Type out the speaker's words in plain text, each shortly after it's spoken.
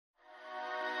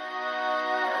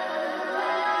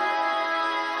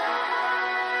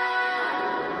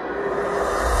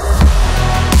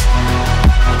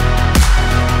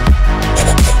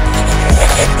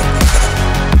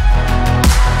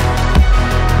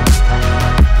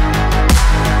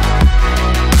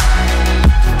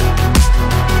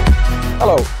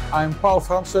I'm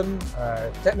Fransen,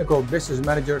 Technical Business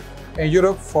Manager in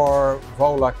Europe for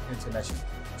Volac International.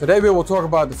 Today we will talk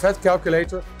about the fat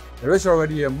calculator. There is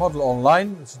already a model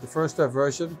online, this is the first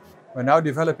version. We're now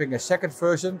developing a second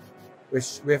version,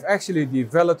 which we have actually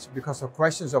developed because of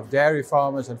questions of dairy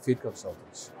farmers and feed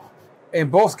consultants. In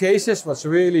both cases, what's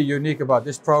really unique about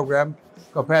this program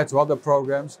compared to other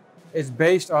programs, it's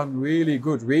based on really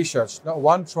good research. Not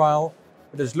one trial,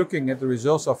 but is looking at the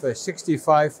results of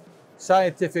 65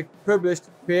 scientific published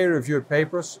peer-reviewed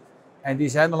papers, and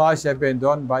these analyses have been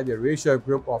done by the research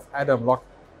group of Adam Locke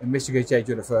in Michigan State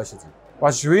University.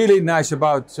 What's really nice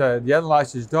about the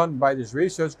analysis done by this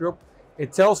research group,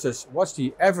 it tells us what's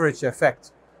the average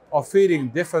effect of feeding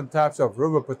different types of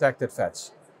rumen-protected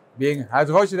fats, being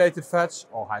hydrogenated fats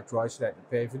or hydrogenated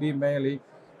PVD mainly,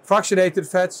 fractionated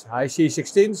fats, high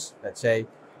C16s, let's say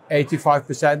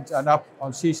 85% and up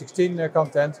on C16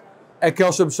 content, and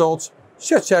calcium salts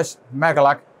such as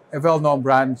Volac, a well-known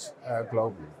brand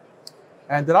globally.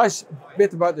 And the nice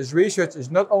bit about this research is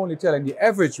not only telling the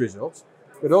average results,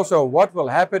 but also what will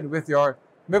happen with your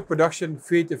milk production,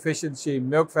 feed efficiency,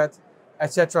 milk fat,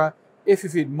 etc. if you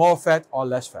feed more fat or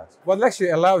less fat. What it actually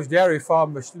allows dairy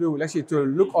farmers to do is actually to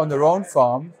look on their own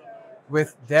farm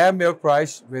with their milk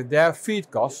price, with their feed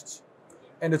costs,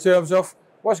 in the terms of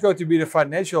what's going to be the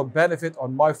financial benefit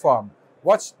on my farm.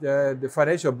 What's the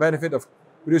financial benefit of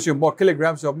producing more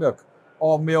kilograms of milk,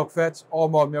 or milk fat, or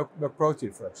more milk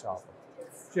protein, for example.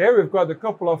 So here we've got a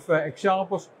couple of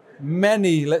examples,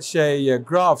 many, let's say,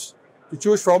 graphs to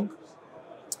choose from,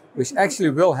 which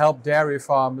actually will help dairy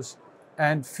farmers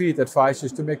and feed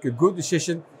advisors to make a good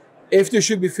decision if they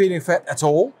should be feeding fat at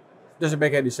all. Doesn't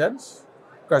make any sense,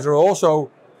 because there are also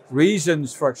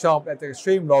reasons, for example, at the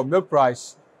extreme low milk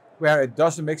price, where it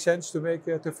doesn't make sense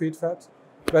to feed fat.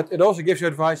 But it also gives you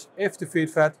advice if to feed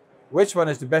fat, which one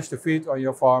is the best to feed on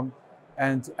your farm,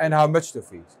 and how much to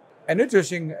feed.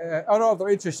 Another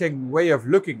interesting way of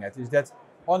looking at it is that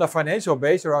on a financial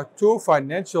base, there are two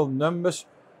financial numbers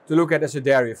to look at as a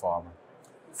dairy farmer.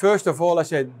 First of all, I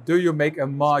said, do you make a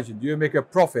margin? Do you make a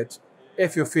profit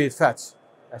if you feed fats?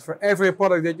 As for every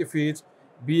product that you feed,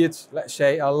 be it, let's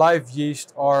say, a live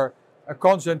yeast or a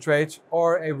concentrate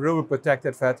or a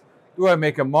rumen-protected fat, do I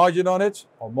make a margin on it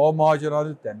or more margin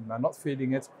on it than I'm not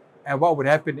feeding it? And what would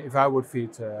happen if I would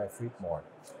feed more?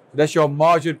 So that's your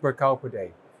margin per cow per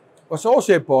day. What's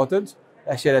also important,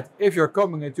 I say that if you're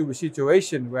coming into a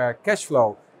situation where cash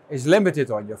flow is limited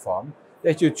on your farm,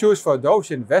 that you choose for those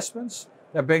investments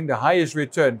that bring the highest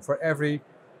return for every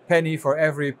penny, for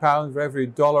every pound, for every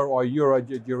dollar or euro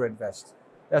that you invest.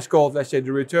 That's called, let's say,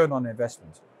 the return on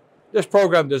investment. This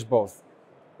program does both.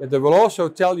 But it will also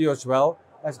tell you as well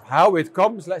as how it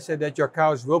comes, let's say, that your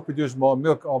cows will produce more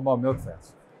milk or more milk fat.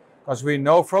 Because we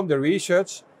know from the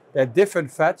research that different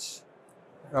fats,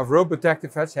 of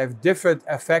rumen-protected fats, have different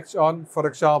effects on, for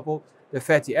example, the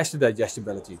fatty acid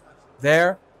digestibility.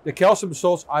 There, the calcium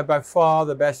salts are by far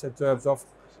the best in terms of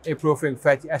improving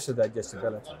fatty acid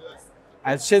digestibility.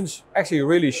 And since actually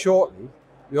really shortly,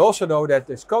 we also know that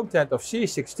this content of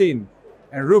C16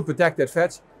 and rumen-protected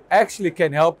fats actually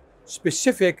can help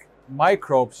specific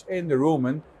microbes in the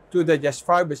rumen to digest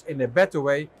fibers in a better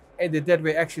way, and in that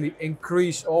way actually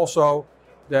increase also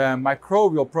the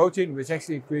microbial protein, which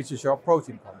actually increases your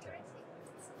protein content.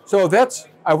 So that,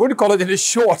 I wouldn't call it in a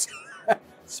short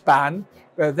span,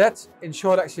 but that in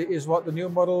short actually is what the new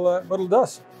model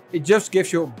does. It just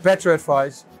gives you better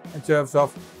advice in terms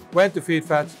of when to feed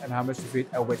fat and how much to feed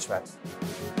and which fat.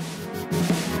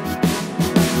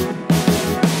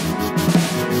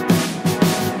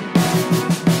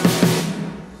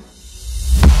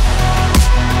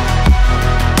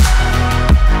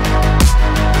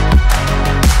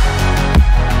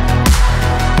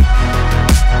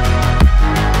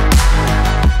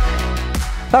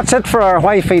 That's it for our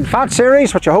Why Feed Fat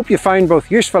series, which I hope you found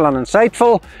both useful and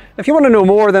insightful. If you want to know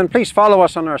more, then please follow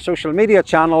us on our social media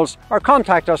channels or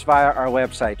contact us via our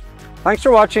website. Thanks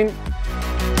for watching.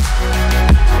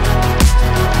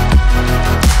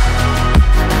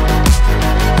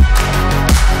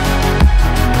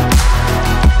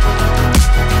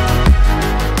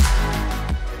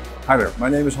 Hi there, my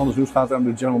name is Doesschate. I'm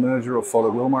the General Manager of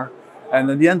Volac Wilmar. And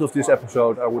at the end of this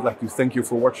episode, I would like to thank you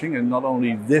for watching, and not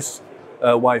only this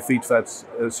Why Feed Fats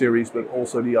series, but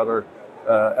also the other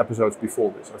episodes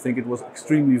before this. I think it was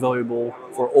extremely valuable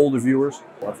for all the viewers.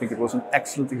 I think it was an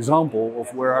excellent example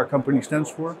of where our company stands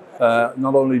for.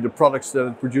 Not only the products that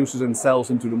it produces and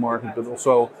sells into the market, but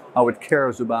also how it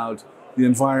cares about the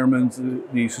environment,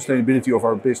 the sustainability of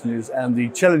our business, and the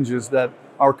challenges that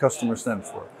our customers stand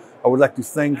for. I would like to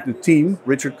thank the team,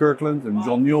 Richard Kirkland and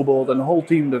John Newbold, and the whole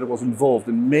team that was involved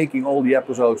in making all the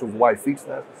episodes of Why Feed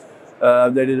Fat.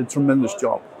 They did a tremendous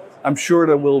job. I'm sure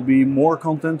there will be more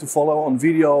content to follow on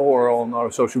video or on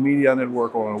our social media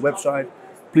network or on our website.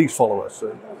 Please follow us.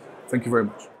 Thank you very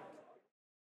much.